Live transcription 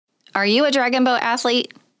Are you a dragon boat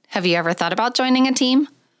athlete? Have you ever thought about joining a team?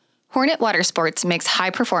 Hornet Water Sports makes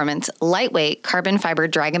high-performance, lightweight, carbon fiber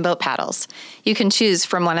dragon boat paddles. You can choose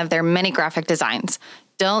from one of their many graphic designs.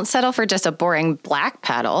 Don't settle for just a boring black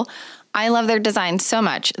paddle. I love their design so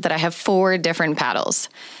much that I have 4 different paddles.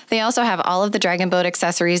 They also have all of the dragon boat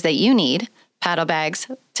accessories that you need: paddle bags,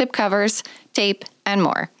 tip covers, tape, and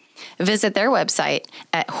more. Visit their website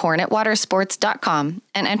at hornetwatersports.com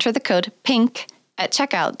and enter the code PINK at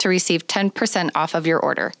checkout to receive 10% off of your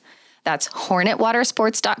order. That's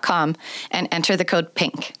hornetwatersports.com and enter the code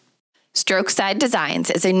PINK. Strokeside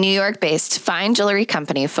Designs is a New York-based fine jewelry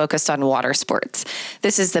company focused on water sports.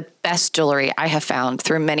 This is the best jewelry I have found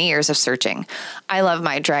through many years of searching. I love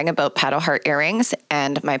my Dragon Boat paddle heart earrings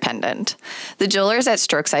and my pendant. The jewelers at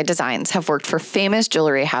Strokeside Designs have worked for famous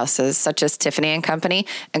jewelry houses such as Tiffany & Company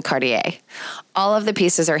and Cartier. All of the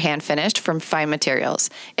pieces are hand-finished from fine materials.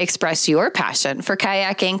 Express your passion for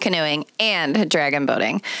kayaking, canoeing, and dragon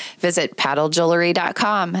boating. Visit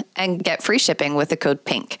paddlejewelry.com and get free shipping with the code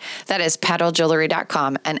PINK. That is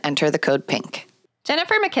paddlejewelry.com and enter the code PINK.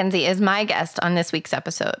 Jennifer McKenzie is my guest on this week's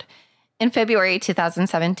episode. In February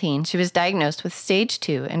 2017, she was diagnosed with stage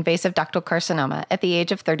 2 invasive ductal carcinoma at the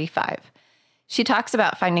age of 35. She talks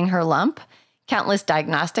about finding her lump, countless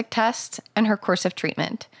diagnostic tests, and her course of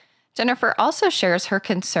treatment. Jennifer also shares her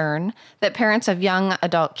concern that parents of young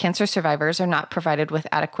adult cancer survivors are not provided with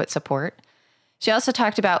adequate support. She also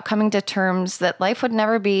talked about coming to terms that life would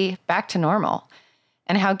never be back to normal,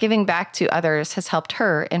 and how giving back to others has helped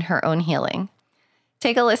her in her own healing.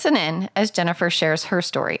 Take a listen in as Jennifer shares her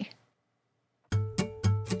story.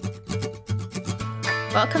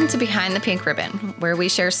 Welcome to Behind the Pink Ribbon, where we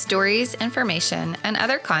share stories, information, and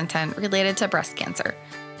other content related to breast cancer.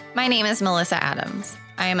 My name is Melissa Adams.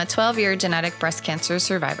 I am a 12-year genetic breast cancer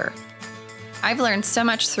survivor. I've learned so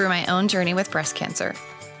much through my own journey with breast cancer.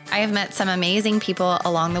 I have met some amazing people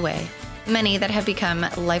along the way, many that have become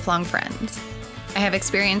lifelong friends. I have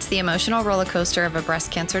experienced the emotional roller coaster of a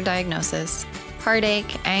breast cancer diagnosis,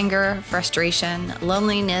 heartache, anger, frustration,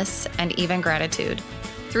 loneliness, and even gratitude.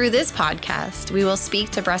 Through this podcast, we will speak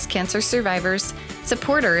to breast cancer survivors,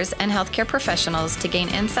 supporters, and healthcare professionals to gain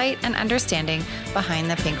insight and understanding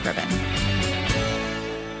behind the pink ribbon.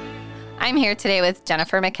 I'm here today with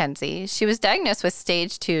Jennifer McKenzie. She was diagnosed with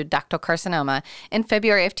stage 2 ductal carcinoma in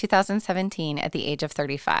February of 2017 at the age of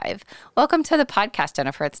 35. Welcome to the podcast,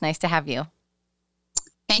 Jennifer. It's nice to have you.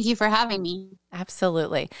 Thank you for having me.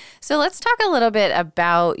 Absolutely. So let's talk a little bit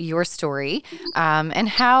about your story and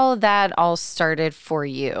how that all started for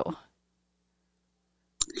you.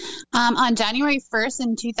 On January 1st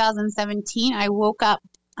in 2017, I woke up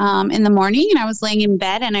in the morning and I was laying in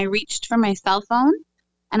bed and I reached for my cell phone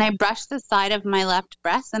and I brushed the side of my left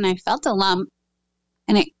breast and I felt a lump.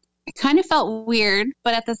 And it kind of felt weird,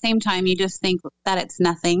 but at the same time, you just think that it's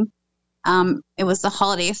nothing. It was the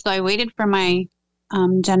holidays, so I waited for my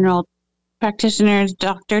general practitioner's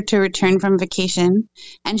doctor to return from vacation,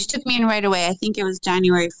 and she took me in right away. I think it was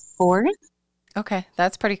January 4th. Okay,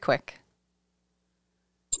 that's pretty quick.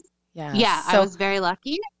 Yeah. Yeah, so, I was very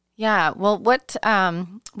lucky. Yeah. Well, what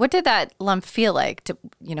did that lump feel like?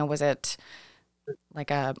 Was it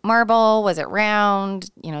like a marble? Was it round?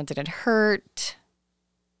 Did it hurt?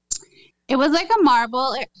 It was like a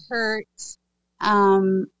marble. It hurt.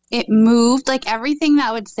 It moved, like everything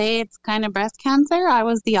that would say it's kind of breast cancer. I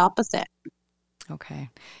was the opposite. Okay.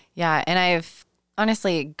 Yeah. And I've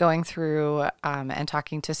honestly going through and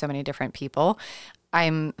talking to so many different people,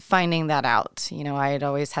 I'm finding that out. I had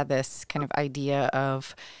always had this kind of idea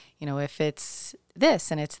of, if it's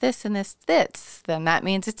this and it's this and this, then that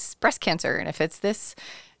means it's breast cancer. And if it's this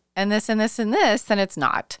and this and this and this, then it's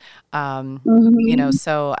not.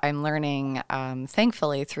 So I'm learning,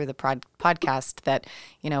 thankfully, through the podcast that,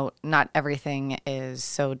 not everything is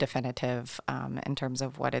so definitive in terms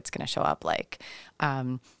of what it's going to show up like.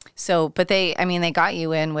 But they got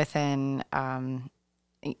you in within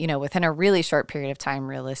a really short period of time,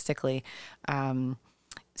 realistically.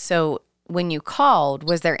 So when you called,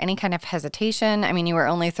 was there any kind of hesitation? I mean, you were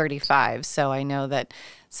only 35, so I know that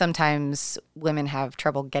sometimes women have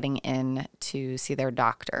trouble getting in to see their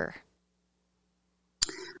doctor.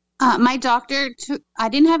 My doctor, I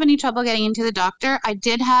didn't have any trouble getting into the doctor.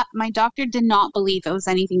 My doctor did not believe it was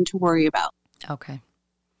anything to worry about. Okay.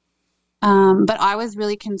 But I was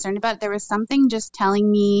really concerned about it. There was something just telling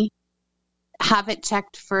me, have it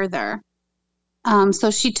checked further.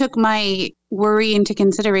 So she took my worry into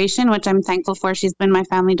consideration, which I'm thankful for. She's been my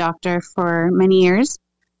family doctor for many years.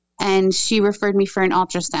 And she referred me for an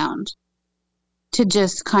ultrasound to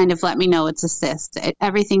just kind of let me know it's a cyst.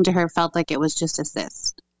 Everything to her felt like it was just a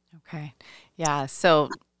cyst. Okay. Yeah. So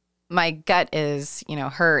my gut is,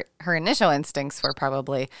 her initial instincts were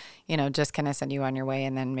probably, just kind of send you on your way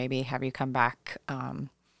and then maybe have you come back,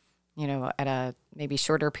 at a maybe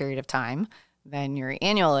shorter period of time than your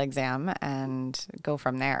annual exam and go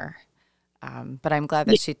from there. But I'm glad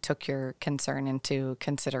that she took your concern into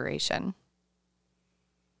consideration.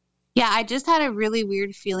 Yeah, I just had a really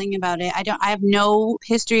weird feeling about it. I have no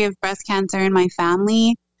history of breast cancer in my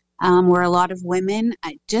family. We're a lot of women.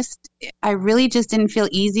 I really just didn't feel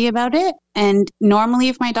easy about it. And normally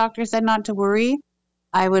if my doctor said not to worry,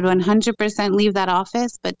 I would 100% leave that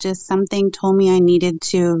office, but just something told me I needed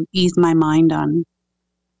to ease my mind on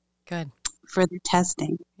further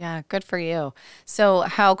testing. Yeah, good for you. So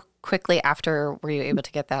how quickly after were you able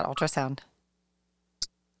to get that ultrasound?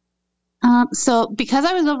 So because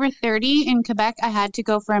I was over 30 in Quebec, I had to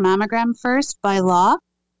go for a mammogram first by law.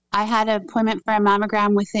 I had an appointment for a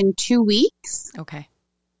mammogram within 2 weeks. Okay.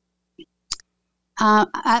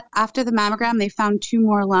 After the mammogram, they found 2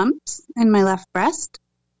 more lumps in my left breast.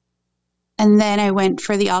 And then I went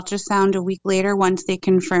for the ultrasound a week later once they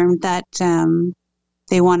confirmed that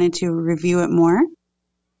they wanted to review it more.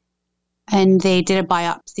 And they did a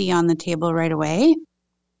biopsy on the table right away.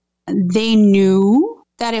 They knew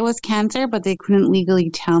that it was cancer, but they couldn't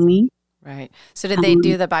legally tell me. Right. So did they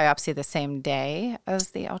do the biopsy the same day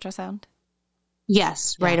as the ultrasound?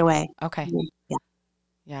 Yes, right away. Okay. Yeah.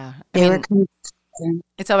 Yeah. They were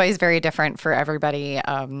it's always very different for everybody.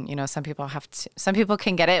 Some people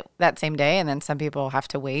can get it that same day, and then some people have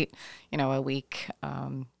to wait, a week,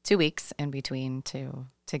 2 weeks in between to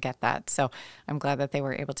get that. So I'm glad that they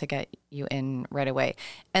were able to get you in right away.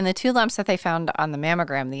 And the 2 lumps that they found on the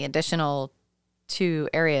mammogram, the additional 2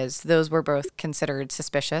 areas, those were both considered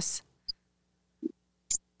suspicious.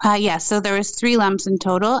 Yeah, so there was 3 lumps in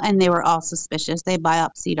total, and they were all suspicious. They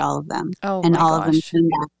biopsied all of them, and all of them came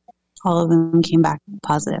back. All of them came back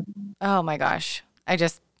positive. Oh my gosh!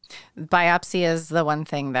 Biopsy is the one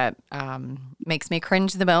thing that makes me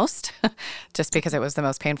cringe the most, just because it was the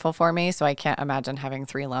most painful for me. So I can't imagine having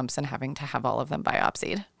 3 lumps and having to have all of them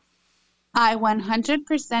biopsied. I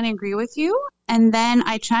 100% agree with you. And then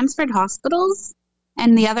I transferred hospitals,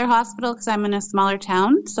 and the other hospital, because I'm in a smaller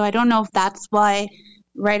town, so I don't know if that's why.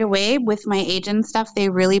 Right away with my age and stuff, they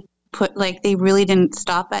really didn't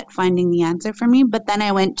stop at finding the answer for me. But then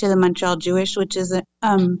I went to the Montreal Jewish, which is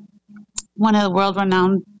one of the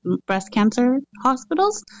world-renowned breast cancer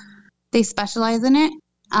hospitals. They specialize in it.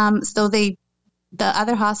 So the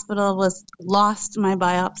other hospital lost my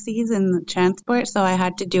biopsies in the transport, so I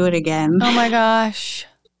had to do it again. Oh my gosh.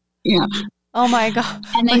 Yeah. Oh my God.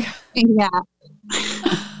 And yeah.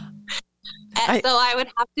 So I would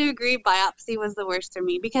have to agree biopsy was the worst for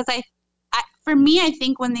me, because I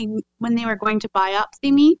think when they were going to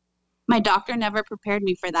biopsy me, my doctor never prepared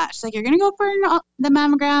me for that. She's like, you're going to go for the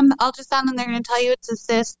mammogram, the ultrasound, and they're going to tell you it's a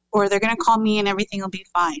cyst, or they're going to call me and everything will be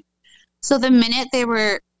fine. So the minute they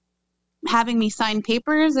were having me sign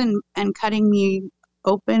papers and cutting me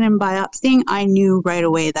open and biopsying, I knew right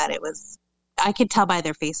away that it was, I could tell by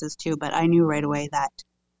their faces too, but I knew right away that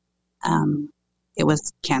it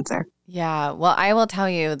was cancer. Yeah. Well, I will tell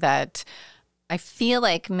you that I feel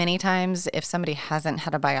like many times if somebody hasn't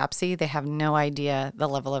had a biopsy, they have no idea the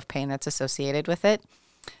level of pain that's associated with it.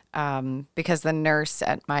 Because the nurse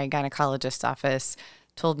at my gynecologist's office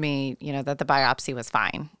told me, that the biopsy was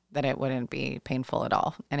fine, that it wouldn't be painful at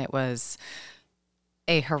all. And it was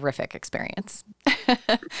a horrific experience.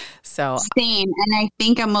 So same. And I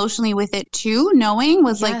think emotionally with it too, knowing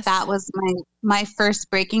was like, that was my first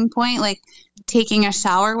breaking point. Like taking a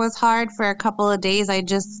shower was hard for a couple of days. I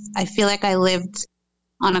feel like I lived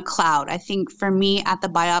on a cloud. I think for me at the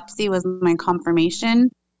biopsy was my confirmation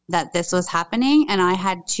that this was happening. And I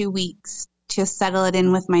had 2 weeks to settle it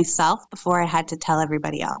in with myself before I had to tell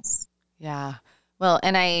everybody else. Yeah. Well,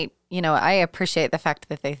 and I appreciate the fact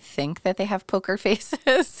that they think that they have poker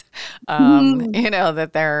faces, that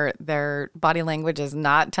their body language is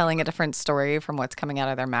not telling a different story from what's coming out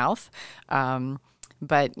of their mouth.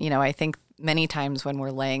 But, I think many times when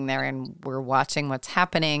we're laying there and we're watching what's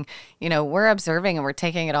happening, we're observing and we're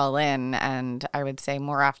taking it all in. And I would say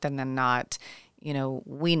more often than not,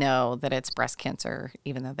 we know that it's breast cancer,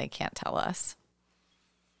 even though they can't tell us.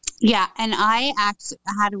 Yeah, and I actually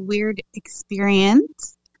had a weird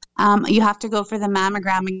experience. You have to go for the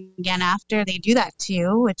mammogram again after they do that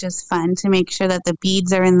too, which is fun to make sure that the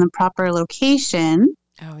beads are in the proper location.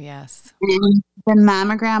 Oh, yes. And the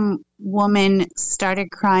mammogram woman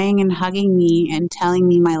started crying and hugging me and telling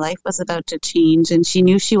me my life was about to change. And she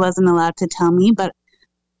knew she wasn't allowed to tell me, but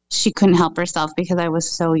she couldn't help herself because I was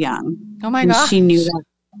so young. Oh, my gosh. She knew that.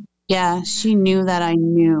 Yeah, she knew that I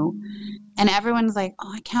knew. And everyone's like,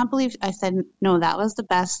 oh, I can't believe. I said, no, that was the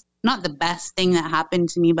best, not the best thing that happened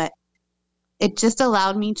to me, but it just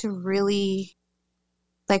allowed me to really,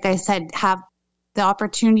 like I said, have the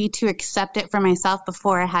opportunity to accept it for myself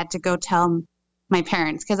before I had to go tell my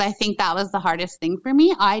parents. Because I think that was the hardest thing for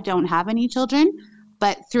me. I don't have any children,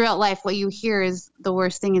 but throughout life, what you hear is the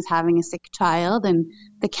worst thing is having a sick child and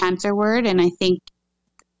the cancer word. And I think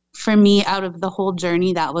for me, out of the whole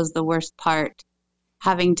journey, that was the worst part,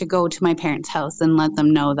 having to go to my parents' house and let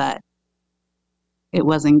them know that it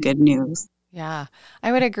wasn't good news. Yeah,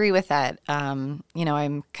 I would agree with that. I'm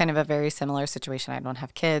kind of a very similar situation. I don't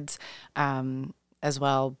have kids as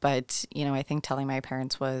well, but, I think telling my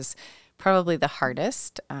parents was probably the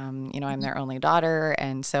hardest. I'm their only daughter.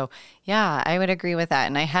 And so, yeah, I would agree with that.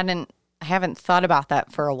 And I haven't thought about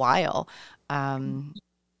that for a while.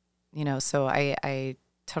 So I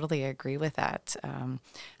totally agree with that.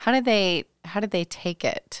 How did they take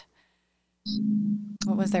it?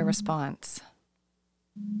 What was their response?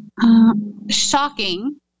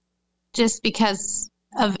 Shocking, just because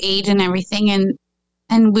of age and everything.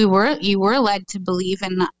 And you were led to believe,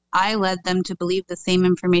 and I led them to believe the same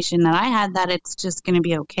information that I had, that it's just going to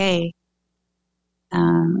be okay.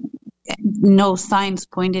 No signs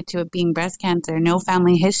pointed to it being breast cancer, no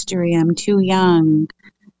family history. I'm too young.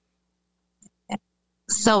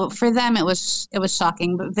 So for them, it was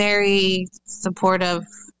shocking, but very supportive.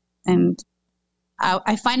 And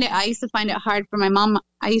I used to find it hard for my mom.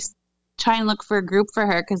 I used to try and look for a group for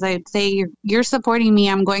her, because I'd say, you're supporting me.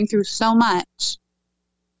 I'm going through so much,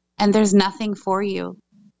 and there's nothing for you.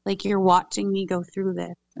 Like, you're watching me go through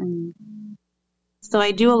this. And so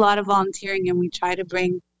I do a lot of volunteering, and we try to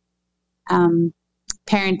bring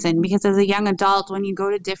parents in, because as a young adult, when you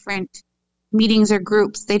go to different meetings or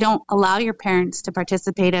groups, they don't allow your parents to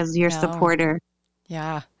participate as your supporter.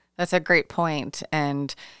 Yeah, that's a great point.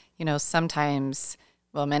 And, sometimes,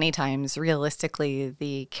 well, many times, realistically,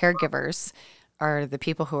 the caregivers are the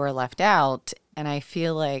people who are left out. And I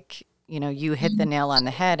feel like, you hit the nail on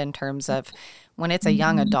the head in terms of when it's a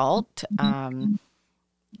young adult,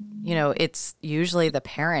 it's usually the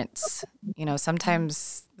parents.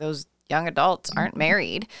 Sometimes those young adults aren't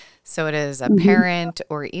married. So it is a parent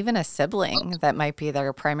or even a sibling that might be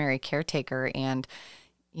their primary caretaker. And,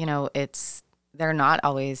 they're not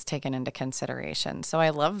always taken into consideration. So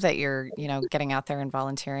I love that you're, getting out there and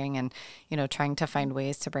volunteering and, trying to find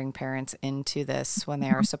ways to bring parents into this when they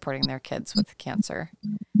are supporting their kids with cancer.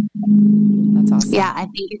 That's awesome. Yeah,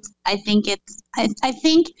 I think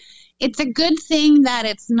it's a good thing that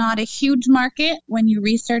it's not a huge market when you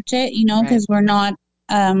research it, because we're not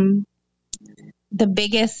the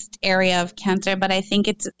biggest area of cancer, but I think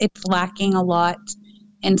it's lacking a lot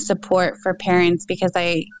in support for parents, because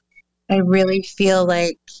I really feel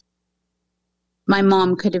like my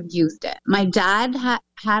mom could have used it. My dad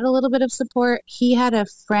had a little bit of support. He had a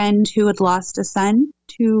friend who had lost a son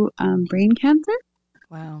to brain cancer.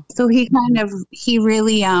 Wow. So he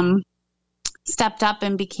really stepped up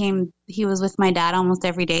and he was with my dad almost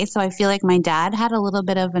every day. So I feel like my dad had a little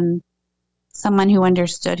bit of someone who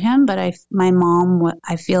understood him, but my mom,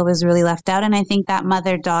 I feel, was really left out. And I think that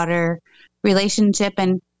mother-daughter relationship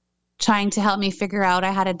and trying to help me figure out, I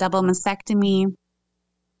had a double mastectomy.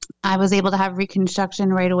 I was able to have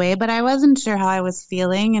reconstruction right away, but I wasn't sure how I was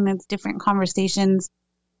feeling. And it's different conversations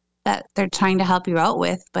that they're trying to help you out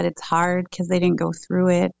with, but it's hard because they didn't go through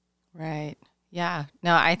it. Right. Yeah.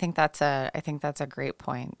 No, I think that's a great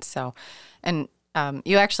point. So, and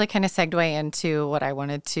you actually kind of segue into what I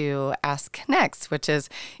wanted to ask next, which is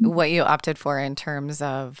what you opted for in terms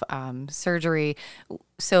of surgery.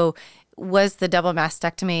 So was the double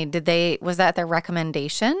mastectomy, was that their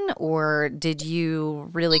recommendation, or did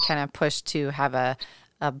you really kind of push to have a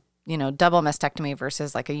double mastectomy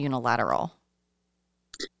versus like a unilateral?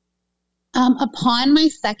 Upon my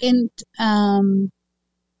second, the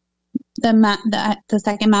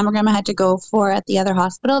second mammogram I had to go for at the other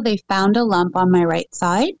hospital, they found a lump on my right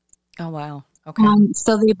side. Oh, wow. Okay.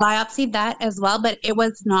 So they biopsied that as well, but it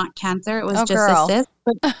was not cancer. It was just a cyst.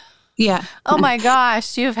 But, yeah. Oh my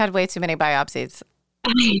gosh. You've had way too many biopsies.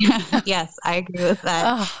 Yes, I agree with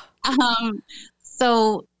that.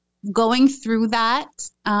 So going through that,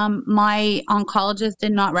 my oncologist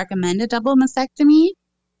did not recommend a double mastectomy.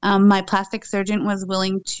 My plastic surgeon was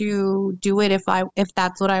willing to do it if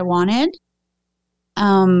that's what I wanted.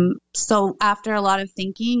 So after a lot of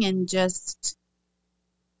thinking and just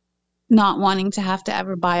not wanting to have to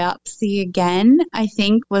ever biopsy again, I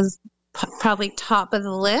think was probably top of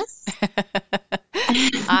the list.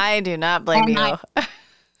 I do not blame you.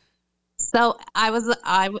 So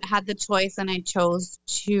I had the choice, and I chose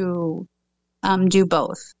to do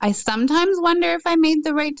both. I sometimes wonder if I made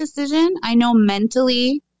the right decision. I know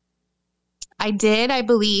mentally I did, I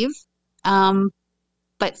believe.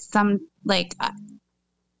 But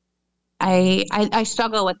I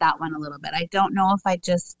struggle with that one a little bit. I don't know if I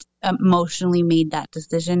just emotionally made that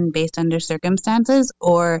decision based under circumstances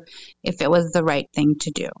or if it was the right thing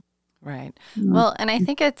to do. Right. Well, and I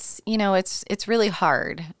think it's really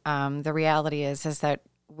hard. The reality is that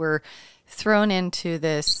we're thrown into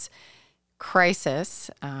this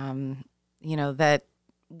crisis, that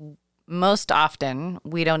most often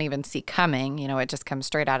we don't even see coming. It just comes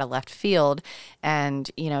straight out of left field and,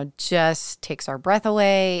 just takes our breath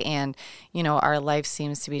away. And, our life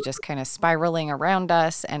seems to be just kind of spiraling around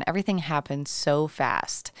us, and everything happens so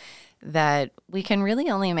fast that we can really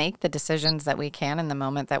only make the decisions that we can in the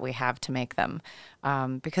moment that we have to make them.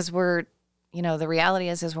 Because the reality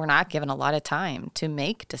is we're not given a lot of time to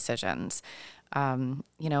make decisions. And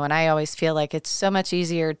I always feel like it's so much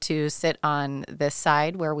easier to sit on this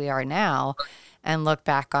side where we are now and look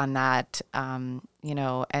back on that, and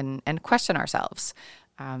question ourselves,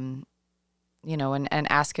 and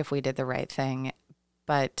ask if we did the right thing.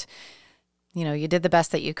 But, you did the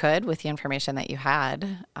best that you could with the information that you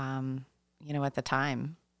had, at the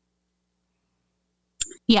time.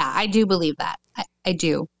 Yeah, I do believe that. I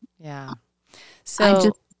do. Yeah.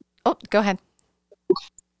 So, go ahead.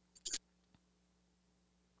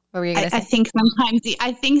 What were you going to say?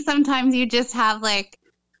 I think sometimes you just have like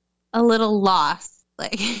a little loss.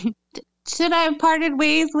 Like, should I have parted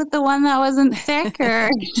ways with the one that wasn't sick, or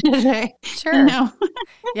should I? Sure.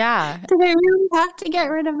 Yeah. Did I really have to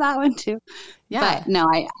get rid of that one too? Yeah. But no,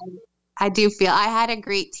 I do feel I had a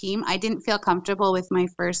great team. I didn't feel comfortable with my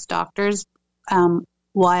first doctors.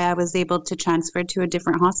 Why I was able to transfer to a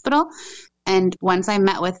different hospital, and once I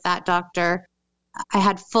met with that doctor, I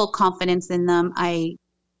had full confidence in them. I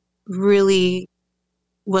really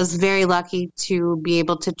was very lucky to be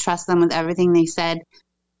able to trust them with everything they said.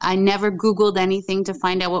 I never Googled anything to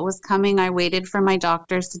find out what was coming. I waited for my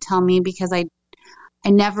doctors to tell me because I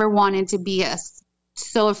never wanted to be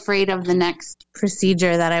so afraid of the next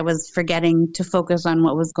procedure that I was forgetting to focus on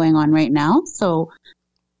what was going on right now. So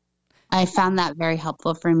I found that very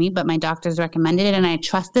helpful for me, but my doctors recommended it and I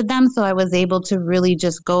trusted them. So I was able to really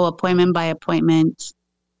just go appointment by appointment,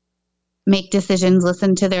 make decisions,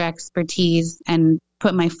 listen to their expertise, and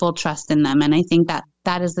put my full trust in them. And I think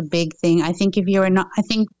that is a big thing. I think I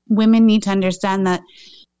think women need to understand that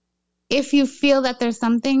if you feel that there's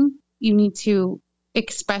something, you need to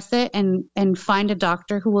express it and find a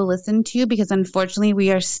doctor who will listen to you, because unfortunately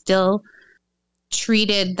we are still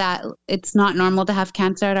treated that it's not normal to have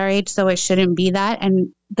cancer at our age, so it shouldn't be that.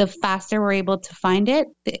 And the faster we're able to find it,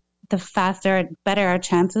 the better our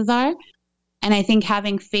chances are. And I think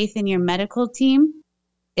having faith in your medical team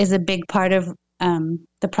is a big part of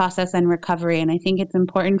the process and recovery. And I think it's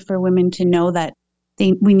important for women to know that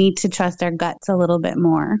we need to trust our guts a little bit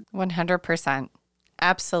more. 100%.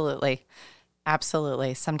 Absolutely.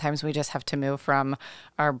 Absolutely. Sometimes we just have to move from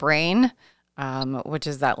our brain, which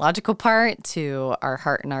is that logical part, to our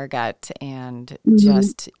heart and our gut, and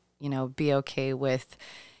just, be okay with,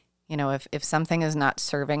 if something is not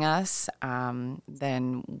serving us,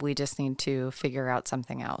 then we just need to figure out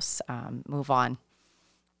something else, move on,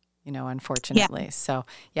 unfortunately. Yeah. So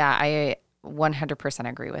yeah, I 100%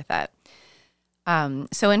 agree with that.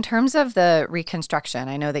 So in terms of the reconstruction,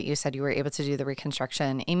 I know that you said you were able to do the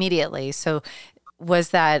reconstruction immediately. So was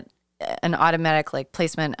that an automatic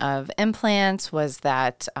placement of implants? Was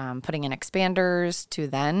that putting in expanders to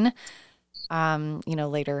then,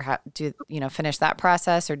 later finish that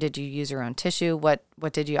process, or did you use your own tissue? What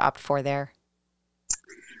did you opt for there?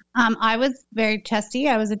 I was very chesty.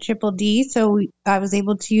 I was a triple D, so I was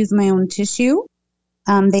able to use my own tissue.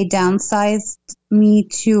 They downsized me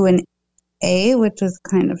to an A, which was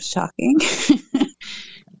kind of shocking.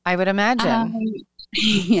 I would imagine.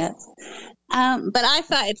 Yes. But I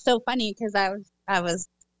thought it's so funny because I was,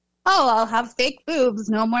 I'll have fake boobs,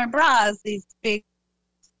 no more bras, these big.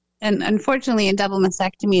 And unfortunately, a double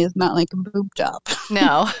mastectomy is not like a boob job.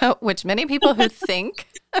 No, which many people who think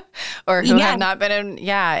or who have not been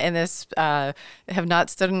in this, have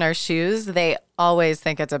not stood in our shoes, they always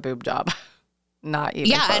think it's a boob job. Not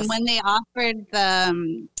even close. And when they offered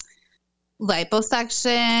the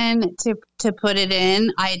liposuction to put it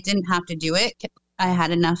in, I didn't have to do it. I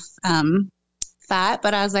had enough fat,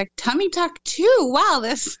 but I was like, tummy tuck too. Wow,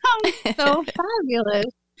 this sounds so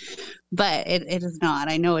fabulous. But it is not.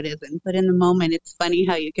 I know it isn't. But in the moment, it's funny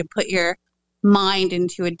how you can put your mind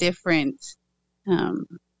into a different, a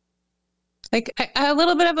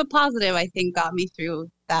little bit of a positive, I think, got me through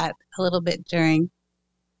that a little bit during.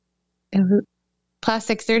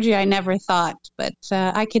 plastic surgery, I never thought, but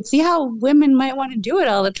I could see how women might want to do it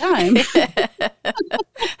all the time.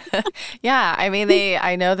 Yeah, I mean,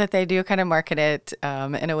 I know that they do kind of market it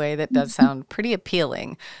in a way that does sound pretty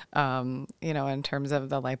appealing, in terms of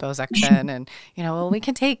the liposuction and, well, we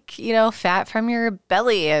can take, fat from your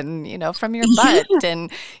belly and, from your butt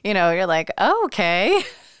and, you're like, oh, okay.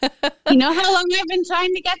 You know how long I've been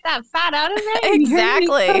trying to get that fat out of there?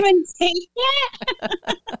 Exactly. Come and take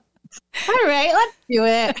it? All right, let's do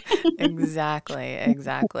it.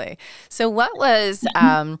 Exactly. So what was,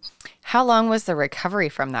 how long was the recovery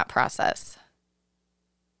from that process?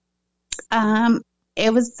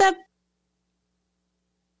 It was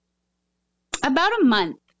about a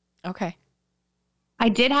month. Okay. I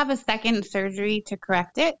did have a second surgery to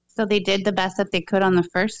correct it. So they did the best that they could on the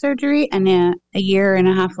first surgery. And a year and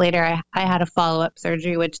a half later, I had a follow-up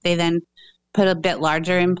surgery, which they then put a bit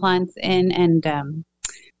larger implants in. And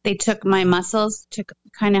they took my muscles to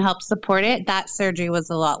kind of help support it. That surgery was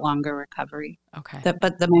a lot longer recovery. Okay.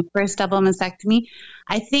 But my first double mastectomy,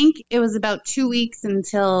 I think it was about 2 weeks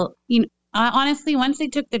until, honestly, once they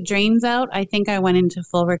took the drains out, I think I went into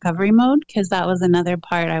full recovery mode because that was another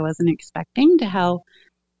part I wasn't expecting, to how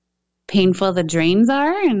painful the drains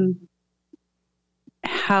are and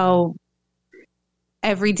how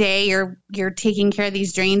every day you're taking care of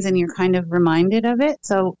these drains and you're kind of reminded of it.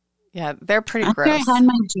 So yeah, they're pretty after gross. I had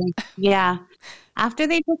my after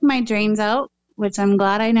they took my drains out, which I'm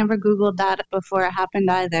glad I never Googled that before it happened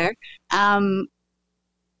either.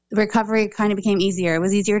 Recovery kind of became easier. It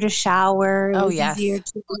was easier to shower. It was easier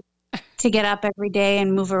to get up every day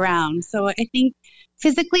and move around. So I think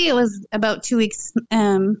physically it was about 2 weeks.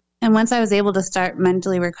 And once I was able to start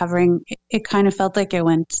mentally recovering, it kind of felt like it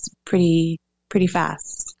went pretty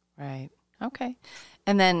fast. Right. Okay.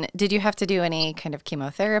 And then did you have to do any kind of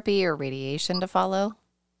chemotherapy or radiation to follow?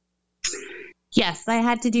 Yes, I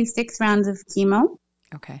had to do 6 rounds of chemo.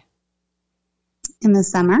 Okay. In the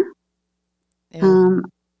summer. Ew.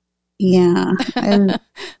 Yeah.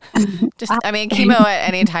 Chemo at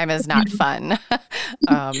any time is not fun.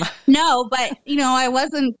 No, but, I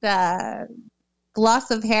wasn't, loss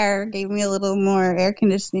of hair gave me a little more air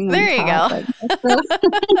conditioning. There you go.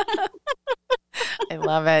 I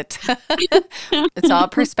love it. It's all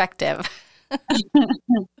perspective.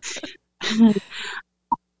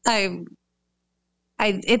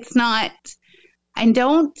 I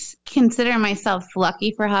don't consider myself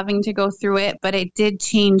lucky for having to go through it, but it did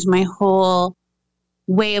change my whole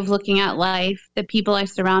way of looking at life, the people I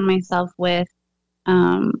surround myself with.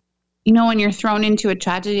 When you're thrown into a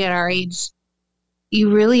tragedy at our age,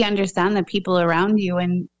 you really understand the people around you,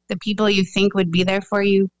 and the people you think would be there for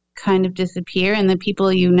you kind of disappear, and the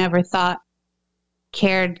people you never thought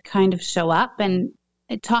cared kind of show up. And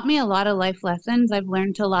it taught me a lot of life lessons. I've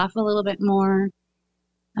learned to laugh a little bit more,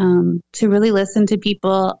 to really listen to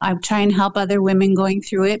people. I try and help other women going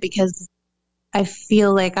through it because I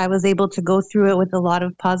feel like I was able to go through it with a lot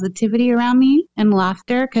of positivity around me and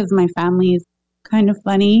laughter because my family is kind of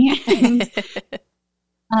funny.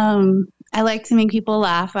 I like to make people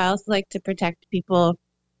laugh. I also like to protect people.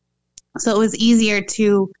 So it was easier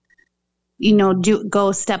to,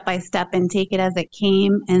 go step by step and take it as it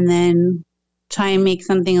came, and then try and make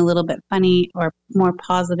something a little bit funny or more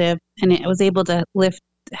positive. And it was able to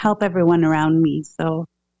help everyone around me. So,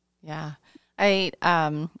 yeah,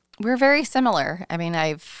 we're very similar. I mean,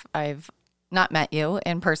 I've not met you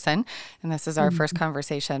in person, and this is our first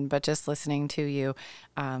conversation, but just listening to you,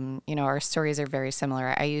 our stories are very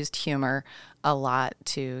similar. I used humor a lot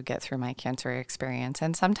to get through my cancer experience.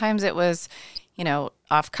 And sometimes it was,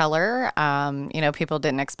 off color. People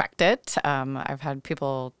didn't expect it. I've had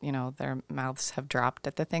people, their mouths have dropped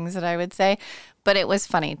at the things that I would say, but it was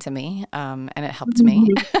funny to me. And it helped me.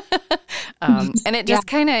 And it just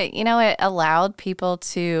kind of, it allowed people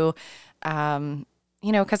to,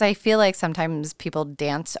 because I feel like sometimes people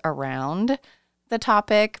dance around the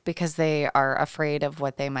topic because they are afraid of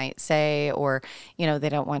what they might say, or, they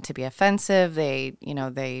don't want to be offensive.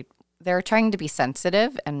 They're trying to be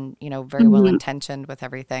sensitive and, very well intentioned with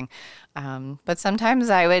everything. But sometimes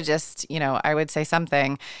I would just, I would say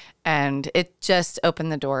something and it just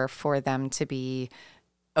opened the door for them to be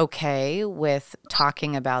okay with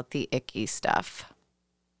talking about the icky stuff.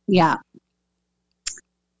 Yeah.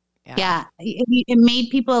 Yeah. It made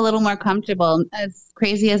people a little more comfortable, as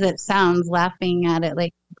crazy as it sounds, laughing at it.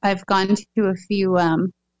 Like, I've gone to a few,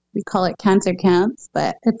 we call it cancer camps,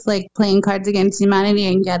 but it's like playing Cards Against Humanity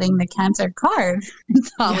and getting the cancer card.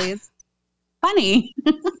 It's always funny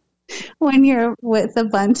when you're with a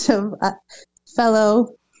bunch of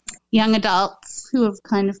fellow young adults who have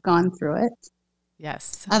kind of gone through it.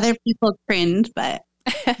 Yes. Other people cringe, but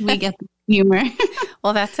we get the humor.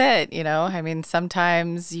 Well, that's it. I mean,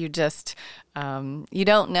 sometimes you just, you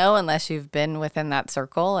don't know unless you've been within that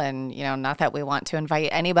circle. And, not that we want to invite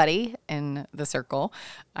anybody in the circle,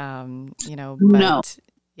 but No.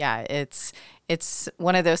 yeah, it's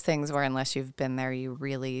one of those things where unless you've been there, you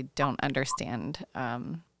really don't understand,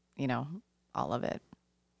 all of it.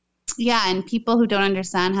 Yeah, and people who don't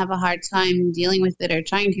understand have a hard time dealing with it or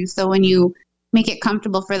trying to. So when you make it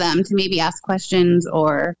comfortable for them to maybe ask questions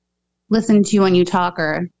or listen to you when you talk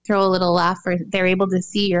or throw a little laugh, or they're able to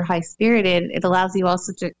see you're high-spirited, it allows you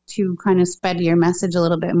also to kind of spread your message a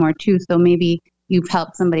little bit more too. So maybe you've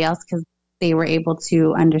helped somebody else because they were able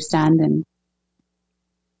to understand and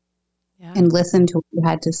listen to what you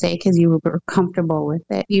had to say because you were comfortable with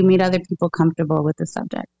it. You made other people comfortable with the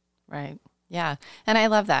subject. Right. Yeah. And I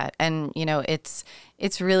love that. And,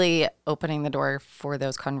 it's really opening the door for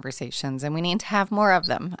those conversations, and we need to have more of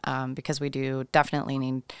them because we do definitely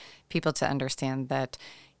need people to understand that,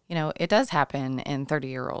 it does happen in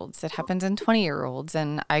 30-year-olds. It happens in 20-year-olds.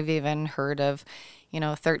 And I've even heard of,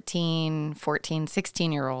 13, 14,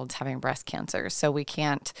 16-year-olds having breast cancer. So we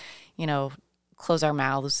can't, close our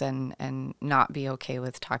mouths and not be okay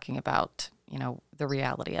with talking about, the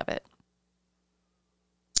reality of it.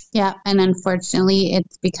 Yeah, and unfortunately,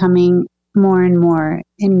 it's becoming more and more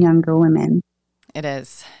in younger women. It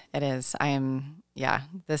is. The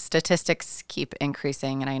statistics keep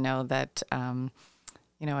increasing, and I know that,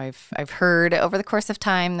 I've heard over the course of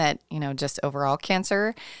time that, just overall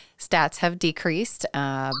cancer stats have decreased,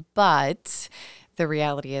 but the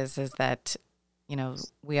reality is that,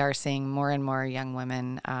 we are seeing more and more young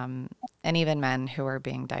women and even men who are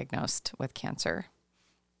being diagnosed with cancer.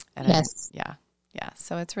 And yes. Yeah.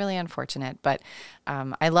 So it's really unfortunate, but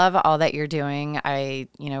I love all that you're doing. I,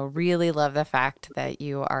 really love the fact that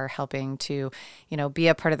you are helping to, be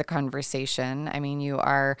a part of the conversation. I mean, you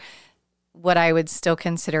are what I would still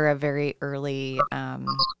consider a very early,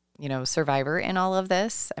 survivor in all of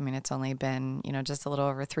this. I mean, it's only been, just a little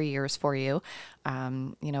over 3 years for you,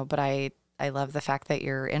 but I love the fact that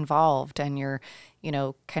you're involved and you're,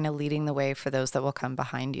 kind of leading the way for those that will come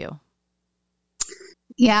behind you.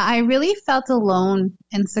 Yeah, I really felt alone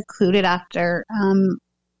and secluded after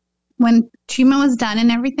when treatment was done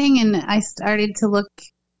and everything, and I started to look,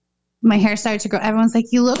 my hair started to grow. Everyone's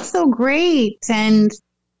like, "You look so great," and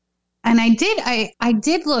I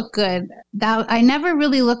did look good. That I never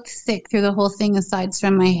really looked sick through the whole thing, aside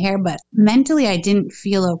from my hair, but mentally I didn't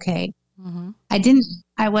feel okay. Mm-hmm.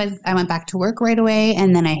 I went back to work right away,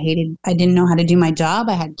 and then I didn't know how to do my job.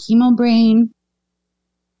 I had chemo brain.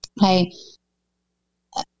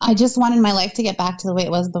 I just wanted my life to get back to the way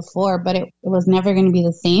it was before, but it was never going to be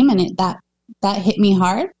the same. And that hit me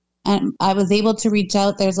hard. And I was able to reach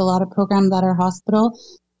out. There's a lot of programs at our hospital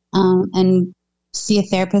and see a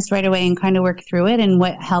therapist right away and kind of work through it. And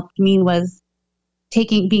what helped me was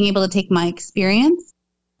being able to take my experience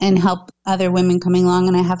and help other women coming along.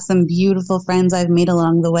 And I have some beautiful friends I've made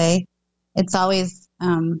along the way. It's always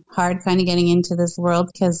hard kind of getting into this world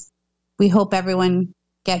because we hope everyone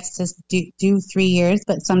gets to do 3 years,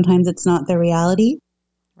 but sometimes it's not the reality.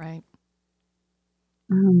 Right.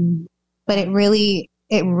 But it really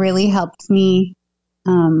helped me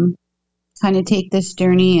kind of take this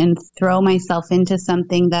journey and throw myself into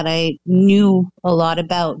something that I knew a lot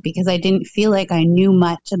about, because I didn't feel like I knew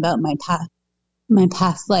much about my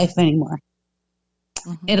past life anymore.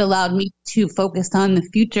 Mm-hmm. It allowed me to focus on the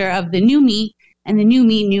future of the new me, and the new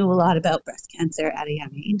me knew a lot about breast cancer at a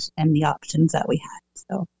young age and the options that we had.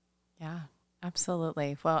 So, yeah,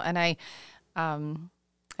 absolutely. Well, and I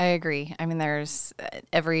agree. I mean, there's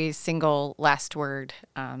every single last word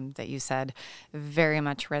that you said very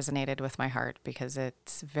much resonated with my heart, because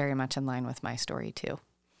it's very much in line with my story too.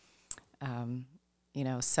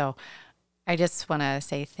 So I just want to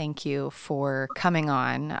say thank you for coming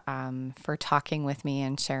on, for talking with me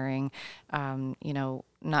and sharing,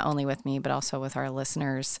 not only with me, but also with our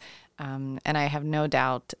listeners. And I have no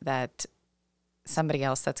doubt that somebody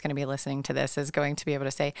else that's going to be listening to this is going to be able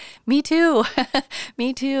to say, "Me too,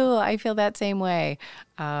 me too. I feel that same way."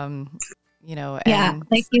 Yeah,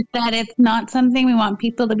 like you said, it's not something we want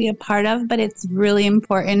people to be a part of, but it's really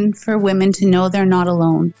important for women to know they're not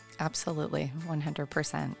alone. Absolutely,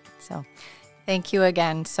 100%. So thank you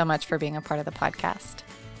again so much for being a part of the podcast.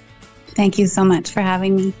 Thank you so much for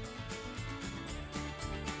having me.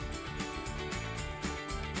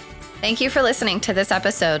 Thank you for listening to this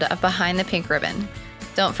episode of Behind the Pink Ribbon.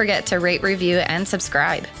 Don't forget to rate, review, and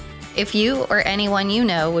subscribe. If you or anyone you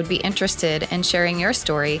know would be interested in sharing your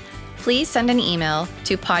story, please send an email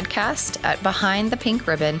to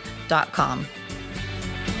podcast@behindthepink.ribbon.com.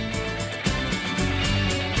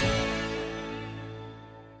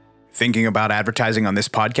 Thinking about advertising on this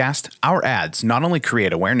podcast? Our ads not only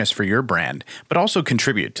create awareness for your brand, but also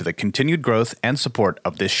contribute to the continued growth and support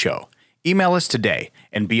of this show. Email us today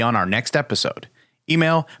and be on our next episode.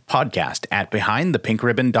 Email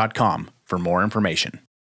podcast@behindthepink.ribbon.com for more information.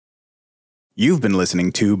 You've been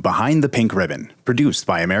listening to Behind the Pink Ribbon, produced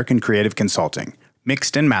by American Creative Consulting,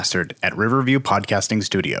 mixed and mastered at Riverview Podcasting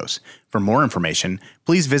Studios. For more information,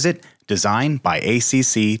 please visit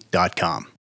designbyacc.com.